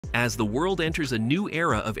As the world enters a new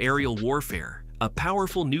era of aerial warfare, a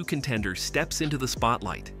powerful new contender steps into the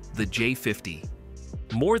spotlight, the J-50.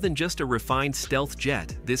 More than just a refined stealth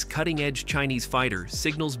jet, this cutting-edge Chinese fighter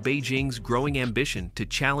signals Beijing's growing ambition to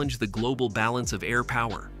challenge the global balance of air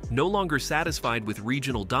power. No longer satisfied with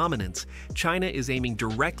regional dominance, China is aiming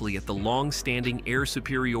directly at the long-standing air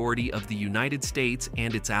superiority of the United States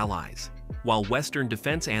and its allies. While Western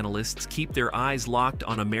defense analysts keep their eyes locked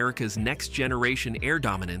on America's next-generation air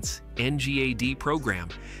dominance (NGAD) program,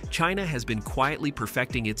 China has been quietly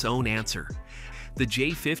perfecting its own answer. The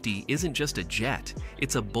J-50 isn't just a jet,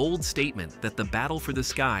 it's a bold statement that the battle for the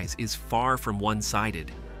skies is far from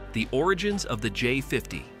one-sided. The origins of the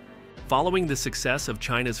J-50. Following the success of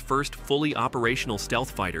China's first fully operational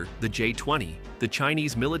stealth fighter, the J-20, the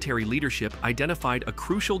Chinese military leadership identified a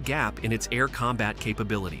crucial gap in its air combat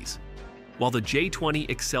capabilities. While the J-20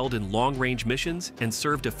 excelled in long-range missions and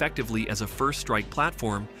served effectively as a first-strike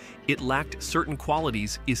platform, it lacked certain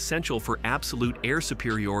qualities essential for absolute air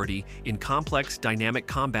superiority in complex dynamic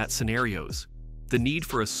combat scenarios. The need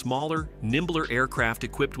for a smaller, nimbler aircraft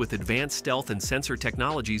equipped with advanced stealth and sensor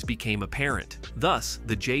technologies became apparent. Thus,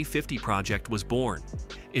 the J-50 project was born.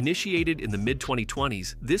 Initiated in the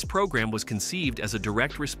mid-2020s, this program was conceived as a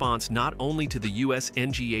direct response not only to the US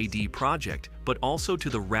NGAD project, but also to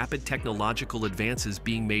the rapid technological advances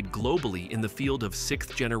being made globally in the field of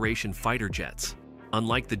sixth-generation fighter jets.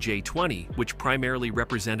 Unlike the J-20, which primarily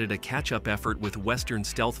represented a catch-up effort with Western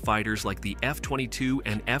stealth fighters like the F-22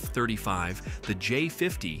 and F-35, the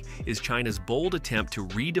J-50 is China's bold attempt to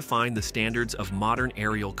redefine the standards of modern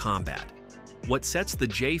aerial combat. What sets the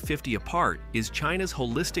J-50 apart is China's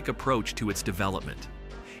holistic approach to its development.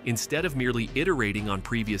 Instead of merely iterating on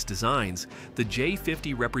previous designs, the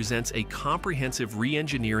J-50 represents a comprehensive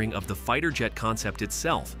re-engineering of the fighter jet concept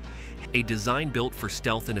itself, a design built for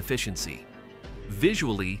stealth and efficiency.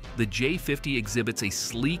 Visually, the J-50 exhibits a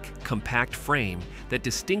sleek, compact frame that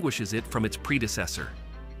distinguishes it from its predecessor.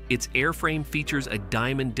 Its airframe features a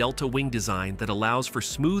diamond delta wing design that allows for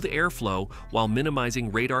smooth airflow while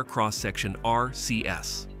minimizing radar cross-section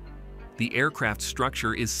 (RCS). The aircraft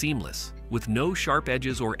structure is seamless, with no sharp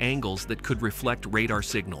edges or angles that could reflect radar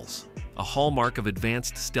signals, a hallmark of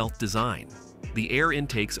advanced stealth design. The air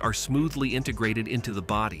intakes are smoothly integrated into the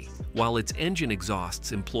body, while its engine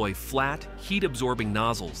exhausts employ flat, heat-absorbing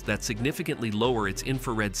nozzles that significantly lower its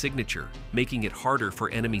infrared signature, making it harder for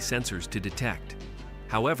enemy sensors to detect.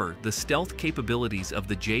 However, the stealth capabilities of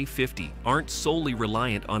the J-50 aren't solely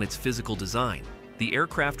reliant on its physical design. The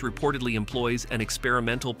aircraft reportedly employs an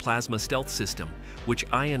experimental plasma stealth system, which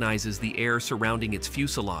ionizes the air surrounding its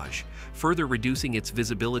fuselage, further reducing its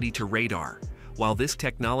visibility to radar. While this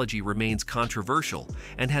technology remains controversial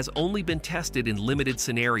and has only been tested in limited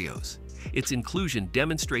scenarios, its inclusion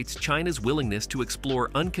demonstrates China's willingness to explore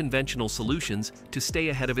unconventional solutions to stay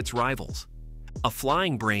ahead of its rivals. A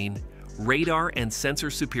flying brain, radar and sensor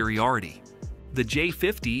superiority. The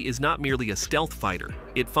J-50 is not merely a stealth fighter,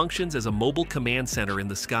 it functions as a mobile command center in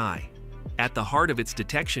the sky. At the heart of its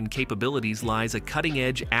detection capabilities lies a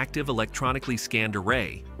cutting-edge active electronically scanned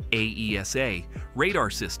array (AESA) radar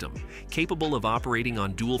system, capable of operating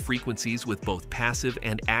on dual frequencies with both passive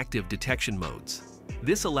and active detection modes.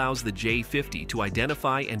 This allows the J-50 to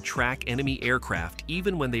identify and track enemy aircraft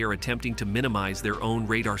even when they are attempting to minimize their own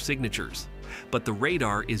radar signatures. But the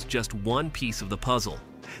radar is just one piece of the puzzle.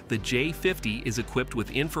 The J-50 is equipped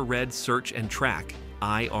with infrared search and track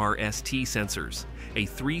 (IRST) sensors, a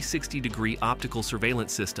 360-degree optical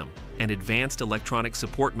surveillance system, and advanced electronic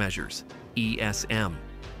support measures (ESM).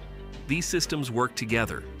 These systems work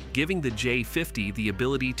together, giving the J-50 the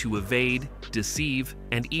ability to evade, deceive,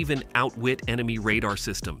 and even outwit enemy radar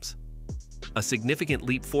systems. A significant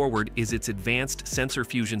leap forward is its advanced sensor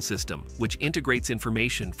fusion system, which integrates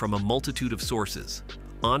information from a multitude of sources: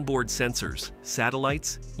 onboard sensors,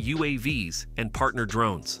 satellites, UAVs, and partner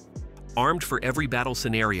drones. Armed for every battle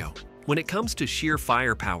scenario. When it comes to sheer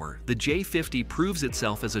firepower, the J-50 proves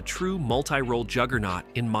itself as a true multirole juggernaut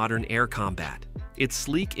in modern air combat. Its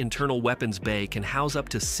sleek internal weapons bay can house up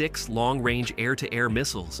to 6 long-range air-to-air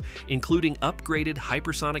missiles, including upgraded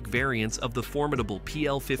hypersonic variants of the formidable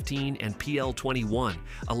PL-15 and PL-21,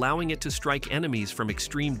 allowing it to strike enemies from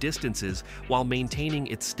extreme distances while maintaining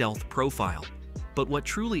its stealth profile. But what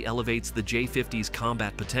truly elevates the J-50's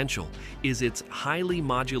combat potential is its highly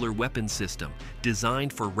modular weapons system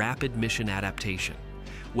designed for rapid mission adaptation.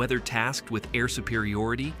 Whether tasked with air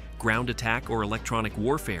superiority, ground attack, or electronic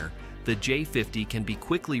warfare, the J-50 can be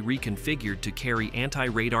quickly reconfigured to carry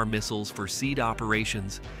anti-radar missiles for SEAD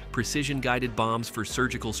operations, precision-guided bombs for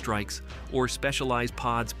surgical strikes, or specialized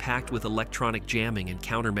pods packed with electronic jamming and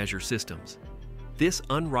countermeasure systems. This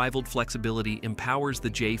unrivaled flexibility empowers the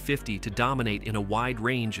J-50 to dominate in a wide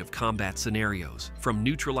range of combat scenarios, from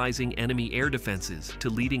neutralizing enemy air defenses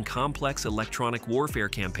to leading complex electronic warfare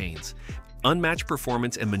campaigns. Unmatched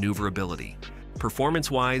performance and maneuverability.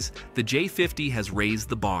 Performance-wise, the J-50 has raised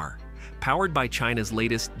the bar. Powered by China's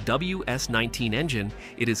latest WS-19 engine,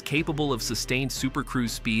 it is capable of sustained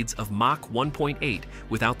supercruise speeds of Mach 1.8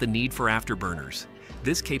 without the need for afterburners.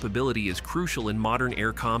 This capability is crucial in modern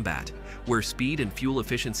air combat, where speed and fuel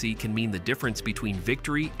efficiency can mean the difference between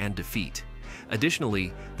victory and defeat.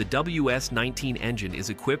 Additionally, the WS-19 engine is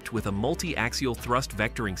equipped with a multi-axial thrust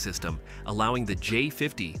vectoring system, allowing the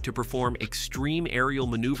J-50 to perform extreme aerial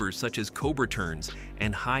maneuvers such as cobra turns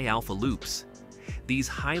and high alpha loops. These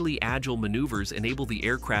highly agile maneuvers enable the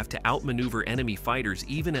aircraft to outmaneuver enemy fighters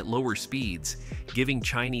even at lower speeds, giving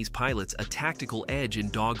Chinese pilots a tactical edge in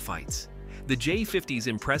dogfights. The J-50's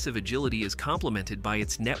impressive agility is complemented by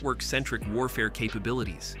its network-centric warfare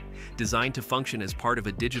capabilities. Designed to function as part of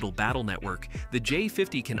a digital battle network, the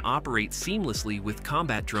J-50 can operate seamlessly with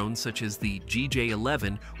combat drones such as the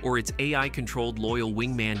GJ-11 or its AI-controlled Loyal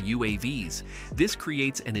Wingman UAVs. This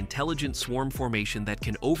creates an intelligent swarm formation that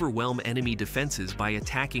can overwhelm enemy defenses by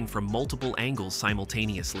attacking from multiple angles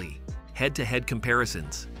simultaneously. Head-to-head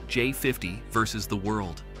comparisons: J-50 versus the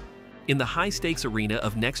world. In the high-stakes arena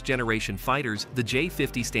of next-generation fighters, the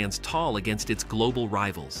J-50 stands tall against its global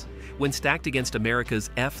rivals. When stacked against America's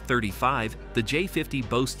F-35, the J-50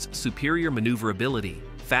 boasts superior maneuverability,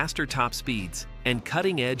 faster top speeds, and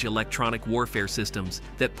cutting-edge electronic warfare systems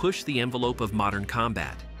that push the envelope of modern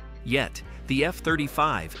combat. Yet, the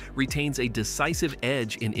F-35 retains a decisive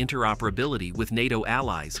edge in interoperability with NATO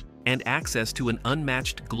allies and access to an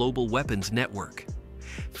unmatched global weapons network.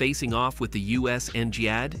 Facing off with the US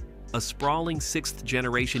NGAD, a sprawling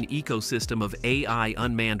 6th-generation ecosystem of AI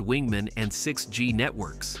unmanned wingmen and 6G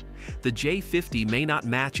networks, the J-50 may not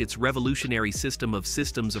match its revolutionary system of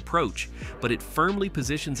systems approach, but it firmly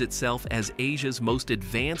positions itself as Asia's most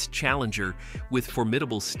advanced challenger with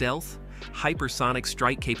formidable stealth, hypersonic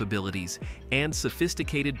strike capabilities, and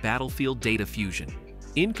sophisticated battlefield data fusion.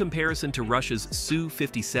 In comparison to Russia's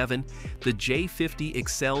Su-57, the J-50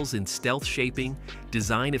 excels in stealth shaping,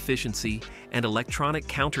 design efficiency, and electronic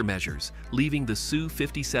countermeasures, leaving the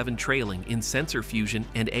Su-57 trailing in sensor fusion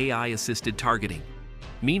and AI-assisted targeting.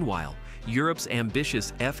 Meanwhile, Europe's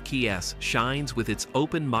ambitious FCAS shines with its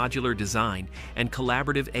open modular design and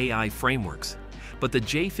collaborative AI frameworks. But the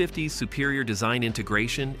J-50's superior design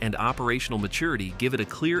integration and operational maturity give it a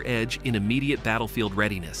clear edge in immediate battlefield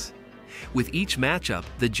readiness. With each matchup,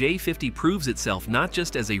 the J-50 proves itself not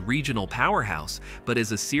just as a regional powerhouse, but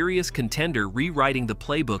as a serious contender rewriting the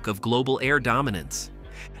playbook of global air dominance.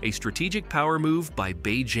 A strategic power move by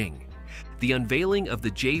Beijing. The unveiling of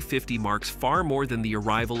the J-50 marks far more than the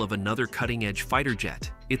arrival of another cutting-edge fighter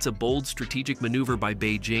jet. It's a bold strategic maneuver by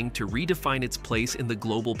Beijing to redefine its place in the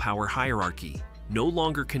global power hierarchy. No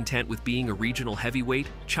longer content with being a regional heavyweight,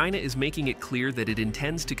 China is making it clear that it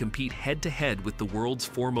intends to compete head-to-head with the world's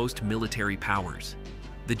foremost military powers.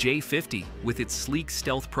 The J-50, with its sleek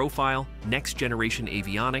stealth profile, next-generation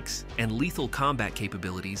avionics, and lethal combat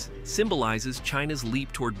capabilities, symbolizes China's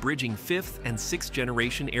leap toward bridging 5th and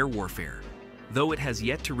 6th-generation air warfare. Though it has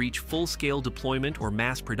yet to reach full-scale deployment or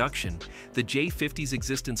mass production, the J-50's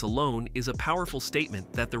existence alone is a powerful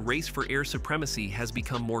statement that the race for air supremacy has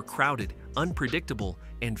become more crowded, unpredictable,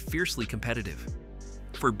 and fiercely competitive.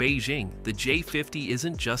 For Beijing, the J-50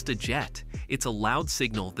 isn't just a jet. It's a loud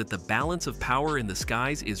signal that the balance of power in the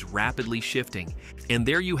skies is rapidly shifting. And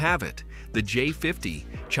there you have it, the J-50,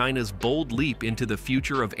 China's bold leap into the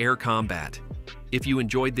future of air combat. If you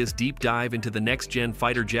enjoyed this deep dive into the next-gen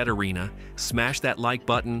fighter jet arena, smash that like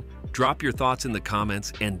button, drop your thoughts in the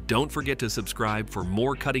comments, and don't forget to subscribe for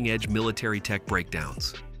more cutting-edge military tech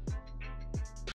breakdowns.